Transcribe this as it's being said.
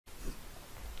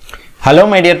Hello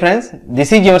my dear friends,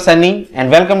 this is your Sunny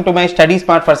and welcome to my Study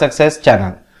Smart for Success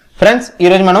channel. Friends, ee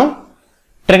roju manam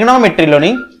trigonometry loni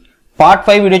part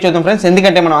 5 video chudam friends.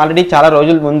 Endukante manam already chaala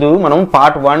rojulu mundu manam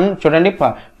part 1 chudandi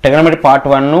trigonometry part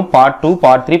 1 part 2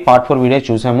 part 3 part 4 videos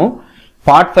chusamu.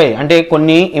 Part 5 ante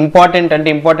konni important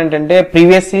ante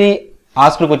previously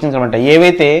asked questions anamata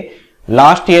evaithe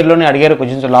last year lone adigaru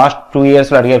questions, last 2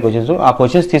 years lo adigaru questions, aa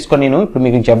questions teeskoni nenu ippudu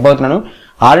meeku cheppabothunnanu.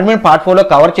 Already మనం part 4 లో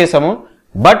cover చేసాము,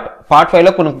 but part 5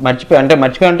 లో కొన్ని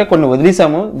మర్చిపోయి కొన్ని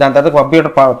వదిలేసాము. దాని తర్వాత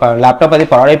computer laptop అది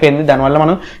పాడైపోయింది, దానివల్ల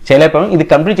మనం చేయలేకపోయాం. ఇది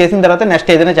కంప్లీట్ చేసిన తర్వాత నెక్స్ట్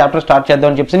ఏదైనా చాప్టర్ స్టార్ట్ చేద్దాం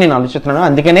అని చెప్పి నేను ఆలోచిస్తున్నాను.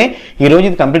 అందుకనే ఈ రోజు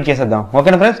ఇది కంప్లీట్ చేసేద్దాం.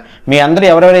 ఓకేనా ఫ్రెండ్స్, మీ అందరూ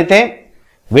ఎవరెవరైతే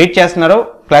వెయిట్ చేస్తున్నారో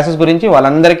క్లాసెస్ గురించి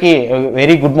వాళ్ళందరికీ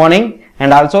very good morning.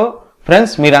 And also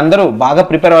friends, మీరందరూ బాగా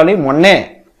ప్రిపేర్ అవ్వాలి. మొన్నే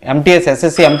ఎంటీఎస్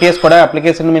SSC MTS కూడా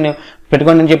అప్లికేషన్ నేను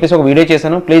పెట్టుకోండి అని చెప్పేసి ఒక వీడియో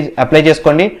చేశాను, ప్లీజ్ అప్లై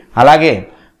చేసుకోండి. అలాగే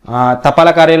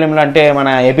తపాలా కార్యాలయంలో అంటే మన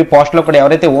ఏపీ పోస్ట్లో కూడా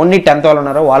ఎవరైతే ఓన్లీ 10th వాళ్ళు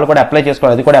ఉన్నారో వాళ్ళు కూడా అప్లై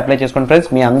చేసుకోవాలి, అది కూడా అప్లై చేసుకోండి ఫ్రెండ్స్.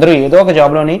 మీ అందరూ ఏదో ఒక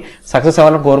జాబ్లోని సక్సెస్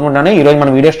అవ్వాలని కోరుకుంటున్నాను. ఈరోజు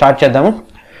మనం వీడియో స్టార్ట్ చేద్దాము.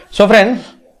 సో ఫ్రెండ్స్,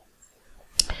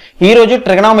 ఈరోజు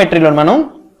ట్రిగనోమెట్రీలో మనం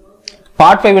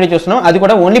పార్ట్ 5 వీడియో చూస్తున్నాం, అది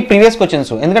కూడా ఓన్లీ ప్రీవియస్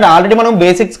క్వశ్చన్స్. ఎందుకంటే ఆల్రెడీ మనం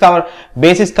బేసిక్స్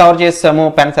కవర్ చేస్తాము.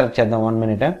 పెన్ సెలెక్ట్ చేద్దాం, 1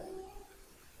 minute.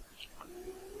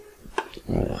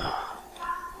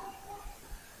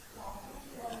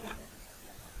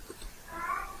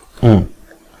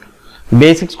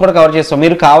 బేసిక్స్ కూడా కవర్ చేస్తాం.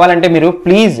 మీరు కావాలంటే మీరు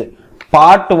ప్లీజ్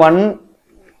పార్ట్ 1,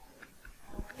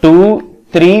 2,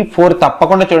 3, 4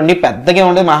 తప్పకుండా చూడండి. పెద్దగా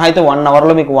ఉండదు, మహా అయితే 1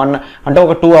 అవర్లో మీకు అంటే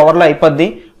ఒక 2 అవర్లో అయిపోద్ది.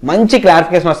 మంచి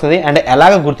క్లారిఫికేషన్ వస్తుంది. అండ్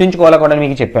ఎలాగ గుర్తుంచుకోవాలో కూడా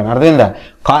మీకు చెప్పాను, అర్థమైందా?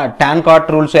 టాన్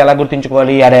కార్ట్ రూల్స్ ఎలా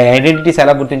గుర్తుంచుకోవాలి, ఐడెంటిటీస్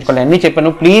ఎలా గుర్తుంచుకోవాలి అన్నీ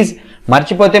చెప్పాను. ప్లీజ్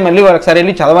మర్చిపోతే మళ్ళీ ఒకసారి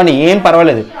వెళ్ళి చదవండి, ఏం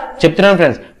పర్వాలేదు. చెప్తున్నాను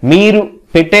ఫ్రెండ్స్, మీరు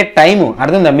పెట్టే టైము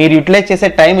అర్థమైందా, మీరు యూటిలైజ్ చేసే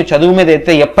టైం చదువు మీద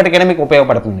అయితే ఎప్పటికైనా మీకు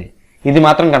ఉపయోగపడుతుంది. ఇది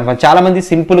మాత్రం కన్ఫర్మ్. చాలా మంది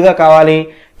సింపుల్గా కావాలి,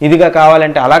 ఇదిగా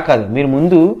కావాలంటే అలా కాదు. మీరు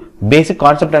ముందు బేసిక్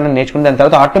కాన్సెప్ట్ అనేది నేర్చుకుని దాని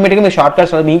తర్వాత ఆటోమేటిక్గా మీరు షార్ట్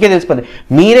కట్స్ మీకే తెలిసిపోతుంది.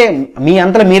 మీ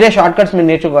అంతలో మీరే షార్ట్ కట్స్ మీరు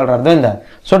నేర్చుకోగలరు, అర్థమైందా?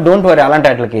 సో డోంట్ వరీ అలాంటి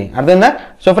వాటికి, అర్థమైందా?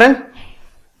 సో ఫ్రెండ్స్,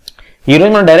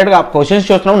 ఈరోజు మనం డైరెక్ట్గా క్వశ్చన్స్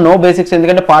చూస్తున్నాం, నో బేసిక్స్.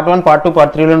 ఎందుకంటే పార్ట్ 1, పార్ట్ 2,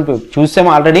 పార్ట్ 3లో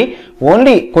చూసాము ఆల్రెడీ.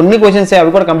 ఓన్లీ కొన్ని క్వశ్చన్స్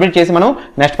అవి కూడా కంప్లీట్ చేసి మనం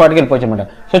నెక్స్ట్ పార్ట్కి వెళ్ళిపోవచ్చు అనమాట.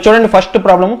 సో చూడండి, first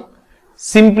problem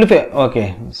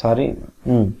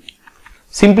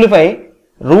simplify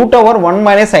root over 1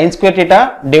 minus sin square theta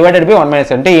divided by 1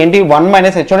 minus అంటే ఏంటి? 1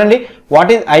 minus చూడండి,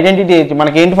 వాట్ ఈస్ ఐడెంటిటీ?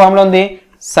 మనకి ఏంటి ఫార్ములా ఉంది?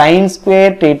 sin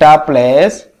square theta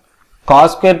plus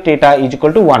cos square theta is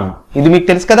equal to 1. ఇది మీకు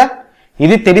తెలుసు కదా,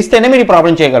 ఇది తెలిస్తేనే మీరు ఈ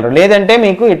ప్రాబ్లం చేయగలరు, లేదంటే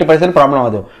మీకు 80% ప్రాబ్లం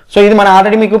అవ్వదు. సో ఇది మనం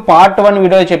ఆల్రెడీ మీకు పార్ట్ 1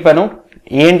 వీడియో చెప్పాను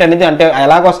ఏంటనేది, అంటే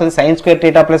ఎలాగొస్తుంది sin square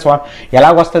theta ప్లస్ 1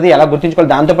 ఎలాగొస్తుంది, ఎలా గుర్తించుకోవాలి.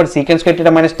 దాంతోపాటు secant square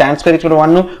theta minus tan square equal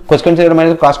 1, cosecant square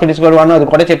minus cos square equal 1 అది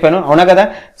కూడా చెప్పాను, అవునా కదా?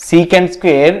 secant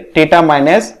square theta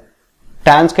minus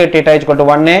tan square theta equal to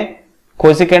 1,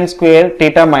 cosecant square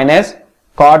theta minus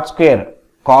cot square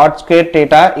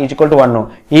theta equal to 1.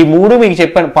 ఈ మూడు మీకు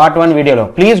చెప్పాను part 1 వీడియోలో,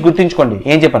 ప్లీజ్ గుర్తుంచుకోండి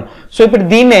ఏం చెప్పాను. సో ఇప్పుడు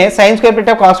దీన్నే sin square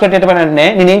theta cos square theta అంటే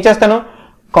నేను ఏం చేస్తాను?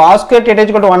 cos square theta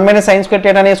equal to 1 minus sin square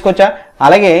theta అని వేసుకోవచ్చా?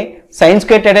 అలాగే sin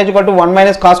square theta equal to 1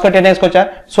 minus cos square theta వేసుకోవచ్చా?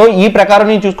 సో ఈ ప్రకారం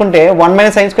నేను చూసుకుంటే 1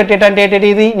 minus sin square theta అంటే ఏంటి?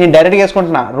 ఇది నేను డైరెక్ట్గా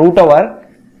వేసుకుంటున్నా, root over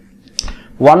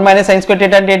 1 minus sin square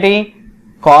theta అంటే ఏంటి?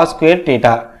 cos square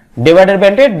theta divided by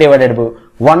అంటే divided by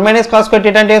 1 minus cos square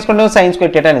theta అంటే వేసుకుంటాం, sin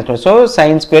square theta అని వేసుకుంటాం. సో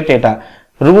sin square theta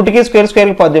రూట్కి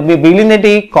స్క్వేర్కి పోద్ది, మిగిలింది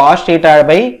ఏంటి? cos theta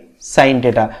by sin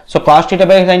theta. So cos theta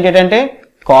by sin theta అంటే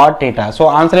cot theta. సో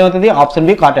ఆన్సర్ ఏమవుతుంది? Option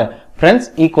B cot. ఫ్రెండ్స్,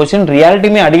 ఈ క్వశ్చన్ రియాలిటీ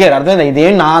మీ అడిగారు, అర్థమైందా?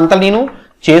 ఇదేం నా అంతా నేను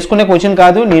చేసుకునే క్వశ్చన్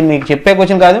కాదు, నేను మీకు చెప్పే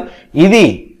క్వశ్చన్ కాదు, ఇది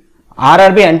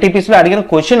RRB NTPCలో అడిగిన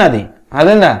క్వశ్చన్ అది,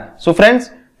 అర్థమైందా? సో ఫ్రెండ్స్,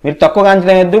 మీరు తక్కువగా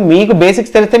అంచనా వేయద్దు. మీకు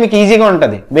బేసిక్స్ తెలిస్తే మీకు ఈజీగా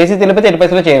ఉంటుంది, బేసిక్స్ తెలిపితే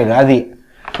 80% చేయలేదు అది.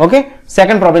 ఓకే,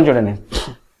 సెకండ్ ప్రాబ్లం చూడండి.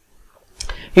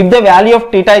 If the value of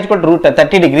theta equal to root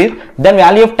 30 degrees, then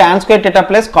value of tan square theta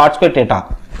plus cot square theta.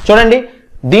 చూడండి,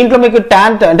 దీంట్లో మీకు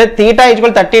tan అంటే theta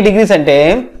ఈక్వల్ 30 degrees అంటే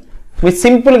మీరు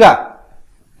సింపుల్గా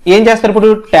ఏం చేస్తారు? ఇప్పుడు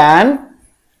tan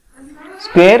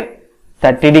square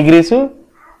 30 degrees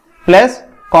plus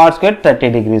cot square 30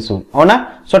 degrees, అవునా?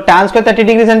 సో tan స్క్వేర్ 30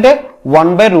 degrees అంటే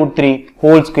 1/√3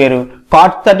 హోల్ స్క్వేర్,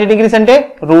 cot 30 degrees అంటే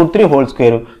 √3 హోల్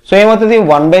స్క్వేర్. సో ఏమవుతుంది?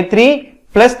 1/3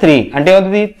 ప్లస్ 3 అంటే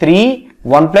ఏమవుతుంది? 3,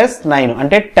 1 ప్లస్ 9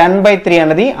 అంటే 10/3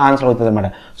 అనేది ఆన్సర్ అవుతుంది అనమాట.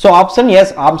 So option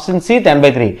yes, option C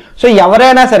 10/3. So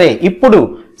ఎవరైనా సరే ఇప్పుడు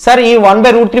సార్ ఈ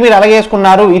 1/√3 మీరు అలాగే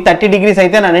వేసుకున్నారు ఈ 30 degrees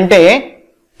అయితే అని అంటే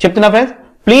చెప్తున్నా ఫ్రెండ్స్,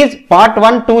 ప్లీజ్ పార్ట్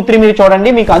 1, 2, 3 మీరు చూడండి.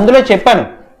 మీకు అందులో చెప్పాను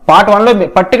పార్ట్ 1లో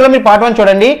పర్టికులర్ మీరు పార్ట్ 1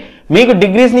 చూడండి, మీకు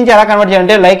డిగ్రీస్ నుంచి ఎలా కన్వర్ట్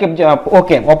చేయాలంటే లైక్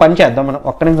ఓకే ఓ పని చేద్దాం మనం.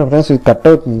 ఒక్క నిమిషం ఫ్రెండ్స్, ఇది కట్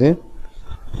అవుతుంది.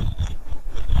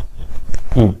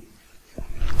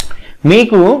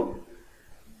 మీకు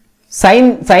సైన్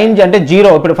అంటే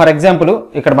 0, ఇప్పుడు ఫర్ ఎగ్జాంపుల్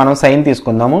ఇక్కడ మనం సైన్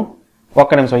తీసుకుందాము,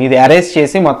 ఒక్క నిమిషం ఇది అరేంజ్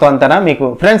చేసి మొత్తం అంతా మీకు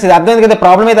ఫ్రెండ్స్ ఇది అర్థమైంది కదా,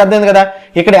 ప్రాబ్లం అయితే అర్థమైంది కదా.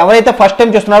 ఇక్కడ ఎవరైతే ఫస్ట్ టైం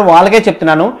చూస్తున్నారో వాళ్ళకే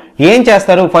చెప్తున్నాను, ఏం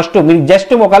చేస్తారు ఫస్ట్ మీకు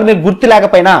జస్ట్ ఒకవేళ మీకు గుర్తు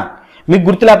లేకపోయినా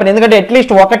ఎందుకంటే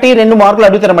అట్లీస్ట్ 1-2 మార్కులు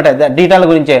అడుగుతారు అనమాట డీటాల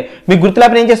గురించే. మీకు గుర్తు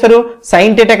లేకపోయినా ఏం చేస్తారు,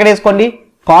 సైన్ థీటా ఎక్కడ వేసుకోండి,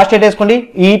 కాస్ థీటా వేసుకోండి,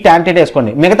 ఈ టాన్ థీటా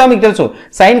వేసుకోండి. మిగతా మీకు తెలుసు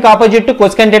sign opposite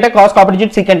కొసెకన్ theta, cos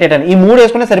opposite second theta ఈ 3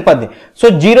 వేసుకునే సరిపోద్ది. సో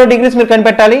 0 degrees మీరు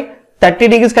కనిపెట్టాలి, 30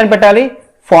 degrees కనిపెట్టాలి,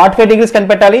 45 degrees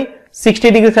కనిపెట్టాలి, 60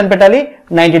 degrees కనిపెట్టాలి,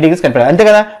 90 degrees కనిపెట్టాలి, అంతే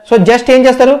కదా. సో జస్ట్ ఏం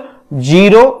చేస్తారు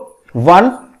 0, 1,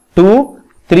 2,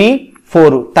 3,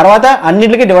 4 తర్వాత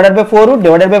అన్నిటికి divided by 4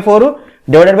 divided by 4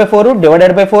 divided by 4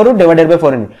 divided by 4 divided by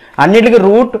 4 అండి. అన్నిటికి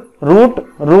route route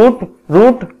route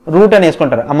route route అని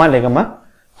వేసుకుంటారు. అమ్మా లేకమ్మా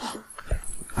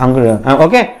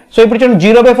ఓకే. సో ఇప్పుడు చూడండి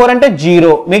 0/4 అంటే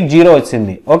 0 మీకు 0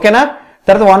 వచ్చింది ఓకేనా.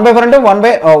 తర్వాత 1/4 అంటే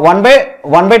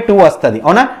 1/2 వస్తుంది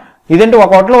అవునా. ఇదేంటి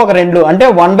ఒక ఒకటిలో ఒక 2 అంటే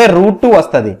 1/√2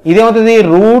 వస్తుంది. ఇదేమవుతుంది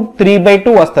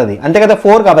 √3/2 వస్తుంది అంతే కదా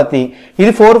 4 కాబట్టి.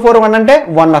 ఇది 4, 4, 1 అంటే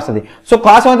 1 వస్తుంది. సో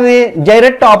కాస్ అవుతుంది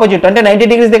డైరెక్ట్ ఆపోజిట్ అంటే 90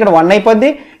 degrees ఇక్కడ 1 అయిపోద్ది,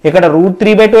 ఇక్కడ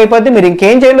 √3/2 అయిపోద్ది. మీరు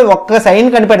ఇంకేం చేయలేదు, ఒక్క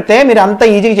సైన్ కనిపెడితే మీరు అంత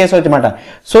ఈజీగా చేసేవచ్చు అనమాట.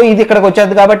 సో ఇది ఇక్కడికి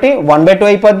వచ్చేది కాబట్టి 1/2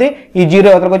 అయిపోద్ది, ఈ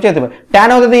 0 ఇక్కడికి వచ్చేది.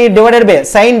 టాన్ అవుతుంది డివైడెడ్ బై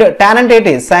సైన్, టాన్ అంటే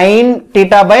ఏంటి sine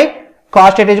theta by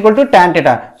cos theta equal to tan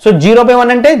theta. So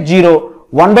 0/1 అంటే 0,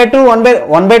 1/2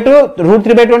 1/2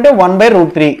 √3/2 అంటే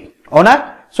 1/√3 అవునా.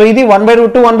 సో ఇది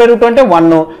 1/√2 1/√2 అంటే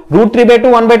 1, √3/2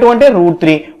 1/2 అంటే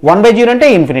 √3, 1/0 అంటే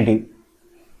ఇన్ఫినిటీ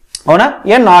అవునా.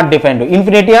 ఏ not defined,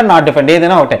 infinity are not defined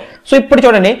ఏదైనా ఒకటే. సో ఇప్పుడు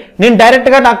చూడండి నేను డైరెక్ట్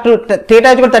గా నాకు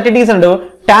థీటా ఈక్వల్ 30 degrees అన్నాడు,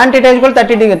 tan theta equal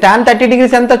 30 degrees, tan 30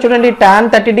 degrees ఎంత చూడండి, టాన్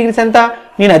 30 degrees ఎంత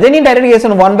నేను డైరెక్ట్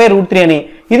చేశాను 1/√3 అని.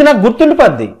 ఇది నాకు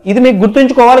గుర్తుండిపోద్ది, ఇది మీకు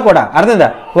గుర్తుంచుకోవాలి కూడా అర్థమైందా.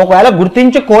 ఒకవేళ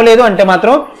గుర్తుంచుకోలేదు అంటే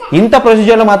మాత్రం ఇంత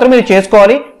ప్రొసీజర్లో మాత్రం మీరు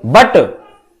చేసుకోవాలి, బట్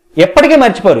ఎప్పటికీ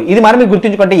మర్చిపోరు. ఇది మరి మీరు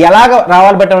గుర్తుంచుకుంటే ఎలాగ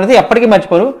రావాలి బట్ అనేది ఎప్పటికీ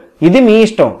మర్చిపోరు, ఇది మీ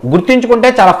ఇష్టం. గుర్తుంచుకుంటే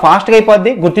చాలా ఫాస్ట్గా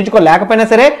అయిపోద్ది, గుర్తుంచుకోలేకపోయినా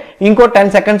సరే ఇంకో 10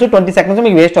 seconds 20 seconds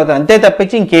మీకు వేస్ట్ అవుతుంది అంతే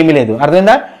తప్పించి ఇంకేమీ లేదు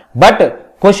అర్థమైందా. బట్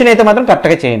క్వశ్చన్ అయితే మాత్రం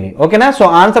కరెక్ట్గా చేయండి ఓకేనా. సో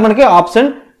ఆన్సర్ మనకి ఆప్షన్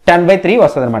 10/3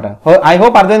 వస్తుంది అనమాట. ఐ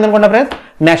హోప్ అర్థమైంది అనుకుంటా friends.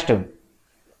 Next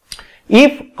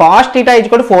if cos theta is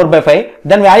equal to 4/5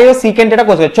 then value of secant theta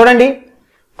కోసెకంట్. చూడండి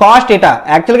కాస్ థీటా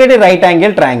యాక్చువల్గా ఇది right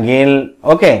angle triangle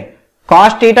okay.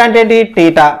 Cos theta అంటే ఏంటి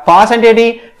థీటా, కాస్ అంటే ఏంటి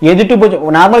ఎదుటి భుజం,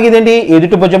 నార్మల్గా ఇదేంటి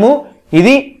ఎదుటి భుజము,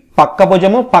 ఇది పక్క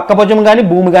భుజము కానీ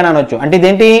భూమి కానీ అనొచ్చు. అంటే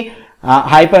ఇదేంటి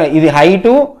ఇది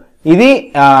హైటు, ఇది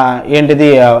ఏంటిది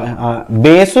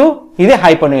బేసు, ఇది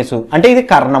హైపోనేసు అంటే ఇది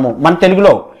కర్ణము, మన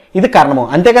తెలుగులో ఇది కర్ణము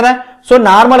అంతే కదా. సో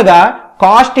నార్మల్గా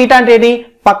కాస్ థీటా అంటే ఏంటి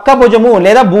పక్క భుజము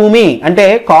లేదా భూమి, అంటే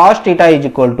cos theta is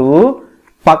equal to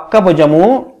పక్క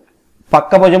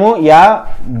భుజము యా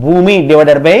భూమి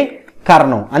డివైడెడ్ బై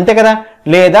కర్ణం అంతే కదా.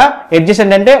 లేదా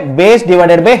అడ్జసెంట్ అంటే బేస్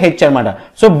డివైడెడ్ బై హెచ్ అనమాట.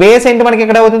 సో బేస్ ఏంటి మనకి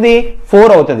ఇక్కడ అవుతుంది 4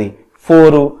 అవుతుంది,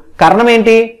 4 కర్ణం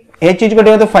ఏంటి H is equal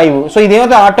to 5. So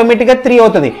ఇదేమవుతుంది ఆటోమేటిక్గా 3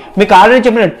 అవుతుంది. మీకు ఆల్రెడీ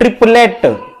చెప్పిన ట్రిపులెట్,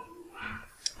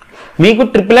 మీకు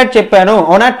ట్రిపులెట్ చెప్పాను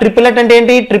అవునా. ట్రిపులెట్ అంటే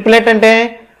ఏంటి, ట్రిపులెట్ అంటే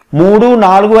 3,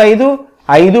 4, 5,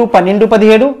 5, 12,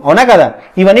 17 అవునా కదా.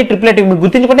 ఇవన్నీ ట్రిపులెట్ మీకు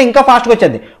గుర్తించుకుంటే ఇంకా ఫాస్ట్గా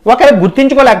వచ్చేది. ఒకవేళ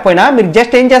గుర్తించుకోలేకపోయినా మీరు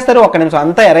జస్ట్ ఏం చేస్తారు, ఒక్క నిమిషం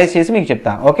అంతా ఎరైజ్ చేసి మీకు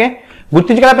చెప్తా ఓకే.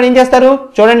 గుర్తించుకోలేకపోయినా ఏం చేస్తారు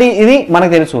చూడండి, ఇది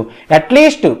మనకు తెలుసు,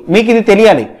 అట్లీస్ట్ మీకు ఇది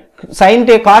తెలియాలి. Sine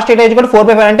cos theta is equal to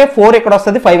 4/5 అంటే 4 ఇక్కడ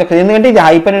వస్తుంది 5 ఇక్కడ, ఎందుకంటే ఇది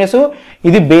హైపోటెన్యూస్,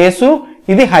 ఇది బేసు,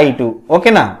 ఇది హైటు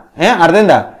ఓకేనా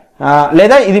అర్థమైందా.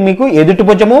 లేదా ఇది మీకు ఎదుటి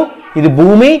భుజము, ఇది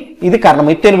భూమి, ఇది కర్ణము,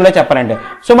 ఇది తెలుగులో చెప్పాలంటే.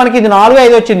 సో మనకి ఇది 4,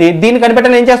 5 వచ్చింది, దీన్ని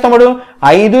కనిపెట్టాలి ఏం చేస్తాడు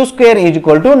 5² is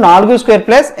equal to 4²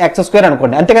 plus x²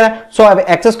 అనుకోండి అంతే కదా. సో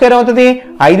x² అవుతుంది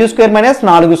 5² మైనస్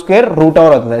 4² రూట్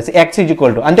ఓవర్ అవుతుంది, x ఈజ్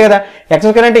ఈక్వల్ టు అంతే కదా.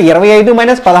 x² అంటే 25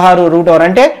 మైనస్ 16 రూట్ ఓవర్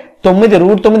అంటే 9,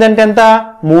 √9 అంటే ఎంత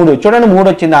 3. చూడండి 3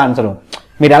 వచ్చింది ఆన్సర్.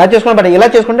 మీరు ఎలా చేసుకోండి, బట్ ఇలా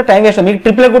చేసుకుంటే టైం వేస్ట్. మీకు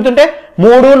ట్రిపులెట్ గుర్తుంటే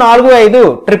 3, 4, 5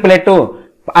 ట్రిపులెట్,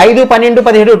 5, 12,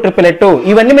 17 ట్రిపులెట్,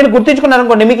 ఇవన్నీ మీరు గుర్తుంచుకున్నారు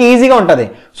అనుకోండి మీకు ఈజీగా ఉంటుంది.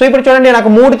 సో ఇప్పుడు చూడండి నాకు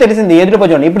 3 తెలిసింది ఎదురు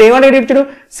భుజం. ఇప్పుడు ఏమన్నాడు ఇచ్చాడు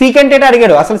సీకెంట్ థీటా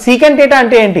అడిగాడు. అసలు సీకెంట్ థీటా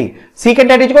అంటే ఏంటి,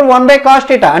 secant theta equal 1/cos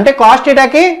theta అంటే కాస్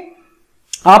థీటాకి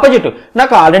ఆపోజిట్.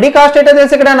 నాకు ఆల్రెడీ కాస్ థీటా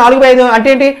తెలిసి ఇక్కడ 4/5 అంటే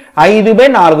ఏంటి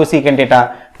 5/4 secant theta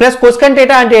plus cosecant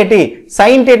theta అంటే ఏంటి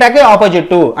సైన్ థీటాకి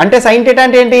ఆపోజిట్. అంటే సైన్ థీటా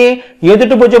అంటే ఏంటి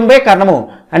ఎదుటి భుజం బై కర్ణము,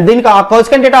 అండ్ దీనికి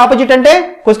కొసెకంట్ థీటా ఆపోజిట్ అంటే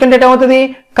కొసెకంట్ థీటా అవుతుంది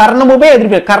కర్ణము బై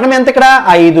ఎదుటి, కర్ణం ఎంత ఇక్కడ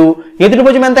 5, ఎదుటి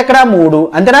భుజం ఎంత ఇక్కడ 3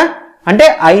 అంతేనా. అంటే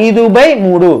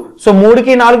 5/3. సో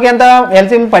 3కి 4కి ఎంత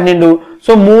ఎల్సిఎం 12.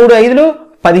 సో 3 5లు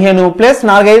 15 ప్లస్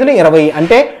 4 5లు 20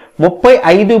 అంటే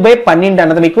 35/12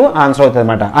 అన్నది మీకు ఆన్సర్ అవుతుంది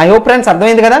అనమాట. ఐ హోప్ ఫ్రెండ్స్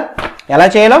అర్థమైంది కదా ఎలా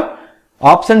చేయాలో.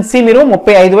 ఆప్షన్ సి మీరు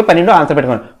 35/12 ఆన్సర్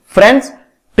పెట్టుకోండి ఫ్రెండ్స్.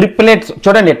 ట్రిపులెట్స్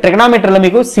చూడండి ట్రిగనామెట్రీలో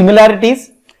మీకు సిమిలారిటీస్,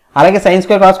 అలాగే సైన్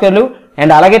స్క్వేర్ కాస్ స్క్వేర్లు,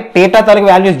 అండ్ అలాగే థీటా తాలూకు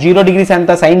వాల్యూస్ 0 degrees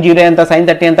ఎంత, సైన్ 0 ఎంత, సైన్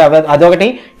 30 ఎంత, అదొకటి.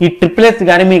 ఈ ట్రిపులెట్స్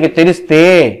కానీ మీకు తెలిస్తే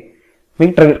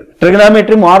మీకు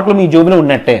ట్రిగనోమెట్రీ మార్కులు మీ జోబులో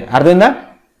ఉన్నట్టే. అర్థమైందా?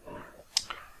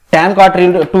 tan cot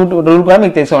రూల్ కూడా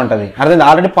మీకు తెలిసే ఉంటుంది. అర్థమైంది?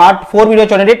 ఆల్రెడీ పార్ట్ 4 వీడియో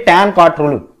చూడండి, tan cot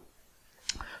రూల్.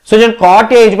 సో చూడండి,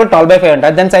 cot A = 12/5 అంట.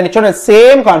 దాని సైన్ చూడండి,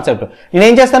 సేమ్ కాన్సెప్ట్. నేను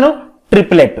ఏం చేస్తాను,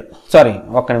 ట్రిప్లెట్, సారీ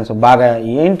ఒక్క నిమిషం, బాగా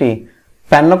ఏంటి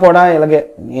పెన్ను కూడా ఇలాగే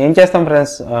ఏం చేస్తాం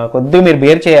ఫ్రెండ్స్, కొద్దిగా మీరు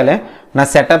బేర్ చేయాలి నా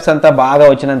సెటప్స్ అంతా బాగా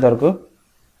వచ్చినంత వరకు.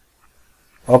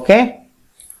 Okay,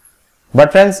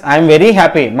 but friends I'm very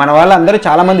happy. మన వాళ్ళందరూ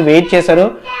చాలా మంది వెయిట్ చేశారు,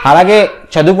 అలాగే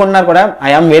చదువుకున్నారు కూడా.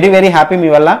 ఐఎమ్ వెరీ వెరీ హ్యాపీ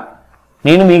మీ వల్ల.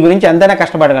 నేను మీ గురించి ఎంతైనా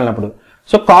కష్టపడగలిగినప్పుడు.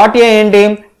 సో cot A ఏంటి,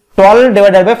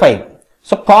 12/5.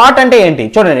 సో cot అంటే ఏంటి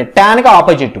చూడండి, tan కి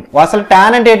ఆపోజిట్. అసలు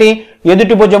tan అంటే ఏంటి,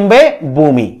 ఎదుటి భుజం బై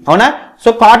భూమి, అవునా? సో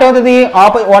cot ఏమవుతుంది,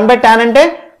 1/tan అంటే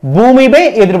భూమి బై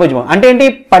ఎదుటి భుజం. అంటే ఏంటి,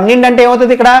 12 అంటే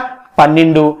ఏమవుతుంది, ఇక్కడ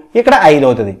 12, ఇక్కడ 5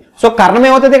 అవుతుంది. సో కర్ణం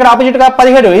ఏమవుతుంది, ఇక్కడ ఆపోజిట్ గా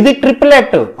 17. ఇది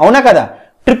ట్రిప్లెట్, అవునా కదా?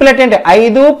 ట్రిప్లెట్ అంటే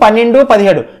 5, 12,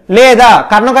 17. లేదా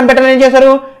కర్ణం కనిపెట్టాలని ఏం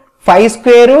చేశారు,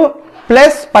 5²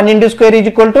 ప్లస్ 12²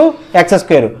 =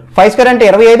 x². 5² అంటే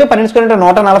 25, 12² అంటే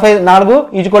 144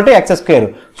 = x².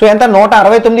 సో ఎంత,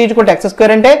 169 =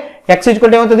 x² అంటే x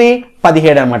ఏమవుతుంది,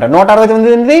 17 అనమాట.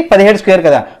 169 17²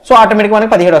 కదా. సో ఆటోమేటిక్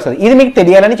మనకి 17 వస్తుంది. ఇది మీకు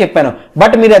తెలియాలని చెప్పాను,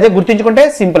 బట్ మీరు అదే గుర్తుంచుకుంటే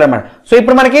సింపుల్ అనమాట. సో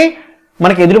ఇప్పుడు మనకి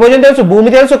ఎదుటి భుజం తెలుసు, భూమి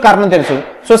తెలుసు, కర్ణం తెలుసు.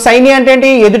 సో sin A అంటే ఏంటి,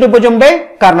 ఎదుటి భుజం బై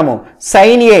కర్ణము.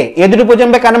 sin A ఎదుటి భుజం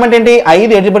బై కర్ణం అంటే ఏంటి,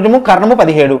 5, ఎదుటి భుజము కర్ణము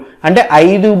 17 అంటే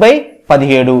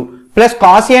 5/17. ప్లస్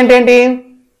cos A అంటే ఏంటి,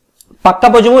 పక్క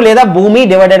భుజము లేదా భూమి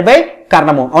డివైడెడ్ బై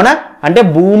కర్ణము, అవునా? అంటే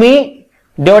భూమి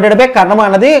డివైడెడ్ బై కర్ణము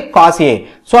అన్నది cos A.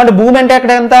 సో అంటే భూమి అంటే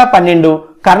అక్కడ ఎంత, 12,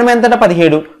 కర్ణం ఎంత,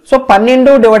 17. సో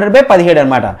 12/17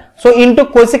 అనమాట. So into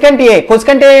cosecant A.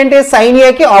 Cosecant A ఏంటి, sin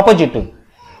A కి opposite.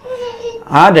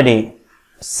 Already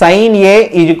sin A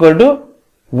 =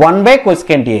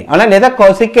 1/cosecant A, అవునా? లేదా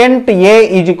cosecant A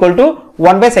 =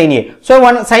 1/sin A. So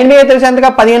sin A తెలిసి ఎంతగా,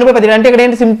 15/17. అంటే ఇక్కడ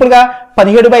ఏంటి, సింపుల్ గా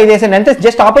 17/5 వేసాను అంతే.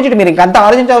 జస్ట్ ఆపోజిట్, మీరు ఇంకంత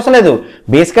ఆలోచించే అవసరం లేదు.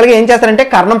 బేసికల్ గా ఏం చేస్తారంటే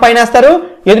కర్ణం పైన వేస్తారు,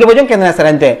 ఎదురు భుజం కింద వేస్తారు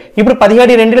అంతే. ఇప్పుడు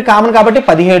 17 రెండు కామన్ కాబట్టి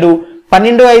 17,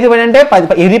 12, 5 అంటే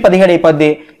ఇది 17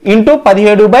 అయిపోద్ది. ఇంటూ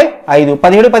 17/5,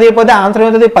 17/10 అయిపోతే ఆన్సర్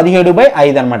ఏమవుతుంది,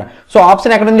 17/5 అనమాట. సో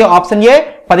ఆప్షన్ ఎక్కడ ఉంది, ఆప్షన్ ఏ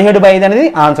 17/5 అనేది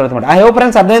ఆన్సర్ అవుతుంది. ఐ హోప్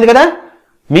ఫ్రెండ్స్ అర్థమైంది కదా,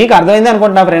 మీకు అర్థమైంది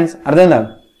అనుకుంటున్నా ఫ్రెండ్స్. అర్థమైందా?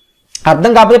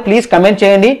 అర్థం కాకపోతే ప్లీజ్ కమెంట్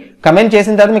చేయండి. కమెంట్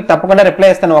చేసిన తర్వాత మీకు తప్పకుండా రిప్లై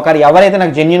ఇస్తాను, ఒకరు ఎవరైతే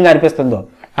నాకు జెన్యున్ గా అనిపిస్తుందో.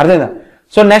 అర్థమైందా?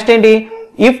 సో నెక్స్ట్ ఏంటి,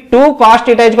 if 2 cos θ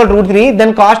 = √3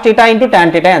 then cos θ × tan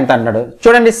θ ఎంత అన్నాడు.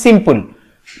 చూడండి సింపుల్.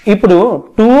 ఇప్పుడు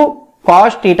 2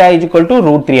 cos θ =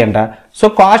 √3 అంట. సో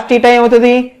cos θ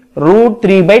ఏమవుతుంది,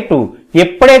 √3/2.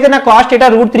 ఎప్పుడైతే నాకు cos θ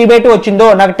 √3/2 వచ్చిందో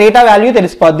నాకు θ వాల్యూ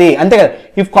తెలిసిపోద్ది, అంతే కదా?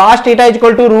 ఇఫ్ cos θ =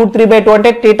 √3/2 అంటే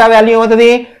θ వాల్యూ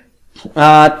ఏమవుతుంది,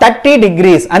 30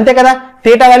 degrees, అంతే కదా? θ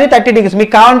వాల్యూ 30 degrees.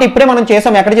 మీకు కావాలంటే ఇప్పుడే మనం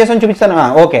చేసాం, ఎక్కడ చేసాం చూపిస్తాను.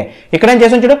 ఓకే, ఇక్కడ ఏం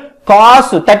చేసాం చూడు, cos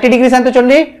 30 degrees ఎంత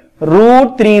చూడండి,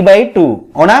 √3/2,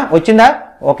 అవునా? వచ్చిందా?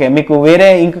 ఓకే, మీకు వేరే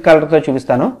ఇంక్ కలర్ తో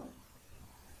చూపిస్తాను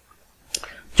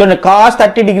చూడండి. cos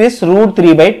 30 degrees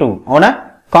 √3/2, అవునా?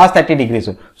 cos 30 degrees.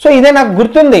 సో ఇదే నాకు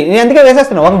గుర్తుంది, నేను అందుకే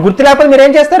వేసేస్తాను. ఒక గుర్తు లేకపోతే మీరు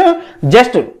ఏం చేస్తారు,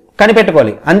 జస్ట్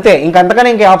కనిపెట్టుకోవాలి అంతే, ఇంకంతకనే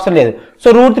ఇంకే ఆప్షన్ లేదు. సో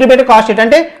 √3/2 cos θ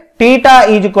అంటే θ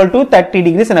 = 30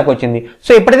 degrees నాకు వచ్చింది.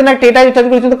 సో ఎప్పుడైతే నాకు θ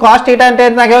వచ్చింది, cos θ అంటే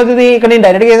నాకు ఏమవుతుంది, ఇక్కడ నేను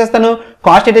డైరెక్ట్ గా వేసేస్తాను.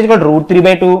 cos θ =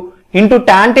 √3/2 ఇంటూ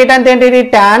tan θ అంటే ఏంటి,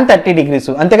 tan 30 degrees,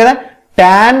 అంతే కదా?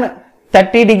 tan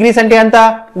 30 degrees అంటే ఎంత,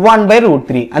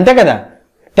 1/√3, అంతే కదా?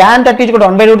 tan 30 =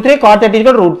 1/√3, cos 30 =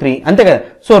 √3, అంతే కదా?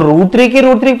 సో √3కి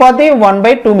 √3 పోతే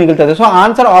 1/2 మిగులుతుంది. So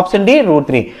answer option D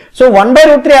 √3. So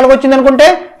 1/√3 ఎలాగొచ్చింది అనుకుంటే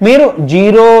మీరు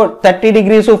 0, 30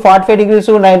 degrees, 45 degrees,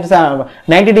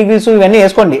 90 degrees ఇవన్నీ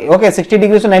వేసుకోండి. ఓకే, 60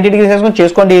 degrees, 90 degrees వేసుకొని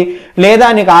చేసుకోండి. లేదా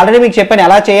నీకు ఆల్రెడీ మీకు చెప్పాను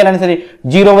ఎలా చేయాలని, సరే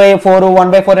 0/4,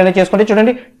 1/4 అనేది చేసుకోండి.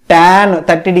 చూడండి, tan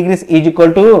 30 degrees =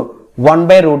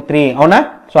 1/√3, అవునా?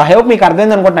 సో ఐ హోప్ మీకు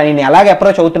అర్థమైంది అనుకుంటున్నాను. నేను ఎలాగే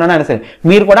అప్రోచ్ అవుతున్నాను అని, సరే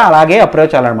మీరు కూడా అలాగే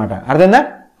అప్రోచ్ అవ్వాలన్నమాట. అర్థమైందా?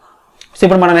 సో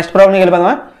ఇప్పుడు మనం నెక్స్ట్ ప్రాబ్లంకి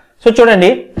వెళ్ళిపోదామా? సో చూడండి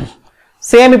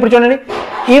సేమ్, ఇప్పుడు చూడండి,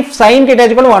 if sin θ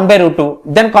 = 1/√2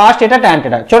 then cos θ tan θ.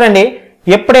 చూడండి,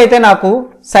 ఎప్పుడైతే నాకు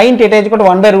sin θ =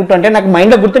 1/√2 అంటే నాకు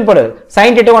మైండ్ లో గుర్తుండిపోదు.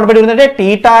 sin θ 1/2 అంటే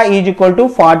θ =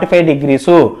 45 degrees.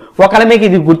 ఒకవేళ మీకు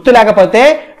ఇది గుర్తు లేకపోతే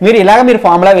మీరు ఇలాగ మీరు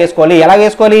ఫార్ములా వేసుకోవాలి. ఎలా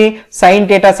వేసుకోవాలి, sin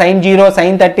θ, sin 0,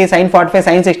 sin 30, sin 45,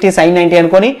 sin 60, sin 90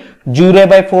 అనుకొని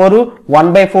 0/4,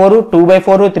 1/4,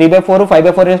 2/4, 3/4,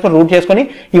 5/4 వేసుకొని రూట్ చేసుకొని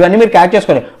ఇవన్నీ మీరు క్యాచ్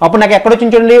చేసుకోవాలి. అప్పుడు నాకు ఎక్కడ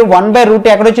వచ్చింది చూడండి, 1/√2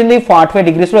 ఎక్కడ వచ్చింది, 45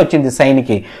 degrees లో వచ్చింది సైన్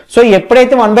కి. సో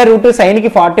ఎప్పుడైతే 1/√2 సైన్ కి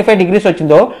 45 degrees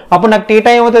వచ్చిందో అప్పుడు నాకు θ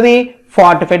ఏమవుతుంది,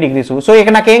 45 degrees. సో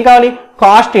ఇక్కడ నాకు ఏం కావాలి,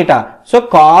 cos θ. So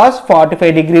cos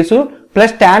 45 degrees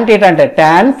plus tan θ అంటే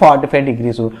tan 45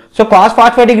 degrees. So cos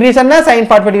 45 degrees అన్నా sin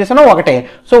 45 degrees అన్నా ఒకటే.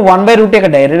 సో 1/√2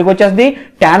 ఇక్కడ డైరెక్ట్గా వచ్చేస్తుంది.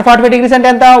 tan 45 degrees అంటే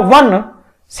ఎంత, 1.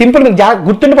 సింపుల్, మీకు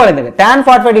గుర్తుండిపోలేదు. tan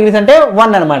 45 degrees అంటే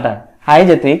 1 అనమాట. హాయ్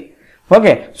జతిక్.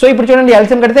 ఓకే, సో ఇప్పుడు చూడండి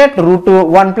ఎల్సిఎం కడితే √2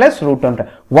 1 ప్లస్ √2 అంటే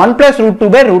 1 ప్లస్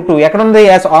 √2/√2 ఎక్కడ ఉంది?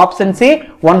 ఎస్, ఆప్షన్ సి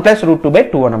 1 ప్లస్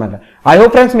 √2/2 అన్నమాట. ఐ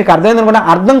హోప్ ఫ్రెండ్స్ మీకు అర్థమైంది అనుకున్నా.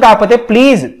 అర్థం కాకపోతే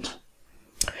ప్లీజ్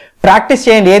ప్రాక్టీస్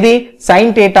చేయండి. ఏది?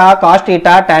 Sine theta, cos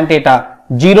theta, tan theta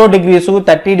 0 degrees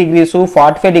 30 degrees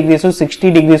 45 degrees 60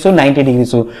 degrees 90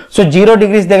 degrees. So 0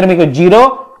 degrees దగ్గర మీకు 0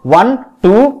 1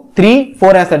 2 3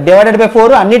 4 వేస్తారు.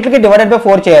 /4 అన్నిటికి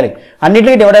 /4 చేయాలి.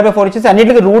 అన్నిటికి /4 ఇచ్చేసి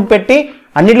అన్నిటికి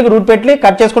రూట్ పెట్టి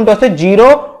కట్ చేసుకుంటూ వస్తే 0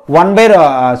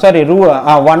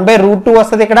 1/√2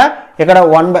 వస్తుంది. ఇక్కడ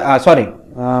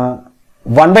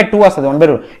 1/2 వస్తుంది.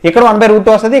 ఇక్కడ 1/√2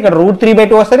 వస్తుంది. ఇక్కడ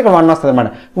 √3/2 వస్తుంది. ఇక్కడ 1 వస్తుంది అనమాట.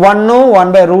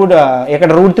 1 ఇక్కడ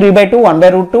 √3/2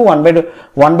 1/√2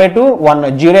 1/2 1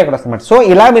 0 ఇక్కడ వస్తుంది. సో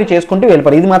ఇలా మీరు చేసుకుంటూ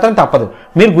వెళ్ళిపోయి. ఇది మాత్రం తప్పదు,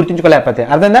 మీరు గుర్తుంచుకోలేకపోతే.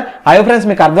 అర్థమైందా? అయ్యో ఫ్రెండ్స్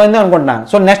మీకు అర్థమైందో అనుకుంటున్నా.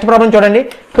 సో నెక్స్ట్ ప్రాబ్లం చూడండి.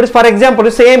 ఇప్పుడు ఫర్ ఎగ్జాంపుల్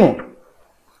సేమ్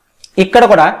ఇక్కడ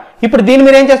కూడా ఇప్పుడు దీన్ని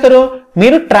మీరు ఏం చేస్తారు?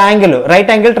 మీరు ట్రయాంగిల్, రైట్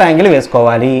యాంగిల్ ట్రయాంగిల్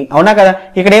వేసుకోవాలి. అవునా కదా?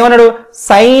 ఇక్కడ ఏమన్నాడు?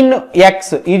 sin x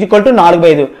 =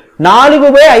 4/5.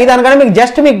 4/5 అనగానే మీకు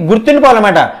జస్ట్ మీకు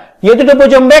గుర్తుండిపోవాలన్నమాట. ఎదుటి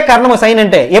భుజంబే కర్ణము సైన్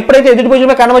అంటే. ఎప్పుడైతే ఎదుటి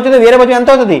భుజంబే కర్ణం వచ్చిందో వేరే భుజం ఎంత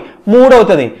అవుతుంది? 3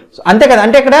 అవుతుంది. అంతే కదా?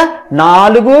 అంటే ఇక్కడ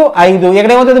 4 5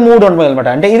 ఇక్కడ ఏమవుతుంది? 3 ఉంటుంది అనమాట.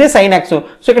 అంటే ఇది sin x.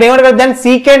 సో ఇక్కడ ఏమడిగాడు? దాన్ని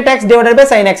secant x /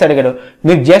 sin x అడిగాడు.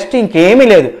 మీకు జస్ట్ ఇంకేమీ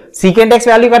లేదు, secant x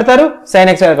వాల్యూ కడతారు, sin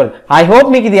x వాల్యూ కడతారు. ఐ హోప్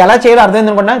మీకు ఇది ఎలా చేయాలో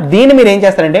అర్థమైంది అనుకున్నా. దీన్ని మీరు ఏం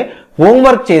చేస్తారంటే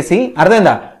హోంవర్క్ చేసి,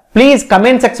 అర్థమైందా? ప్లీజ్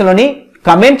కమెంట్ సెక్షన్లోని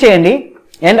కమెంట్ చేయండి.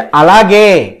 అండ్ అలాగే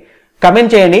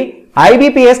కమెంట్ చేయండి,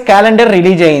 IBPS క్యాలెండర్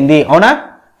రిలీజ్ అయింది. అవునా?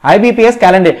 IBPS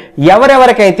క్యాలెండర్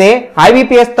ఎవరెవరికైతే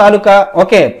IBPS తాలూకా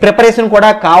ఓకే ప్రిపరేషన్ కూడా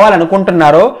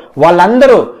కావాలనుకుంటున్నారో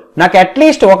వాళ్ళందరూ నాకు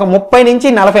అట్లీస్ట్ ఒక 30 నుంచి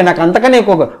 40, నాకు అంతకనే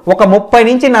ఒక 30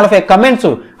 నుంచి 40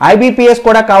 కమెంట్స్ IBPS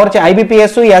కూడా కవర్ చేయ,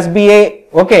 IBPS SBA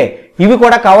ఓకే ఇవి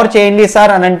కూడా కవర్ చేయండి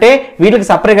సార్ అని అంటే వీటికి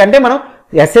సపరేట్గా అంటే మనం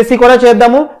SSC కూడా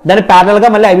చేద్దాము, దాని ప్యారల్ గా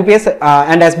మళ్ళీ IBPS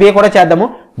అండ్ SBA కూడా చేద్దాము.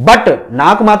 బట్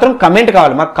నాకు మాత్రం కమెంట్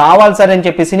కావాలి, మాకు కావాలి సార్ అని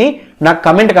చెప్పేసి నాకు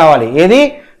కమెంట్ కావాలి. ఏది?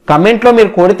 కమెంట్లో మీరు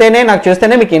కొడితేనే, నాకు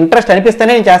చూస్తేనే, మీకు ఇంట్రెస్ట్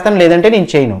అనిపిస్తేనే నేను చేస్తాను, లేదంటే నేను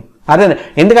చేయను. అదే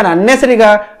ఎందుకని అన్నెసరీగా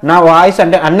నా వాయిస్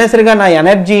అంటే అన్నెసరీగా నా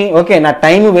ఎనర్జీ ఓకే నా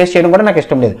టైం వేస్ట్ చేయడం కూడా నాకు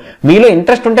ఇష్టం లేదు. మీలో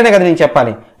ఇంట్రెస్ట్ ఉంటేనే కదా నేను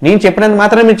చెప్పాలి. నేను చెప్పినందుకు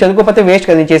మాత్రం మీరు చదువుకోకపోతే వేస్ట్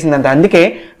కదా నేను చేసిందంటే. అందుకే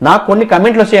నాకు కొన్ని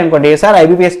కమెంట్లు వచ్చాయి అనుకోండి, సార్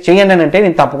IBPS చేయండి అని అంటే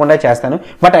నేను తప్పకుండా చేస్తాను.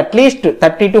 బట్ అట్లీస్ట్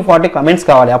 30 to 40 కమెంట్స్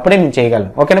కావాలి, అప్పుడే నేను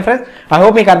చేయగలను. ఓకేనా ఫ్రెండ్స్? ఐ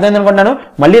హోప్ మీకు అర్థమైంది అనుకుంటున్నాను.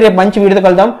 మళ్ళీ రేపు మంచి వీడియోతో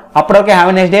కలుద్దాం. అప్పటికే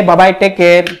have a nice day. Bye, take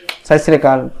care, సత్ శ్రీ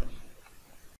అకాల్.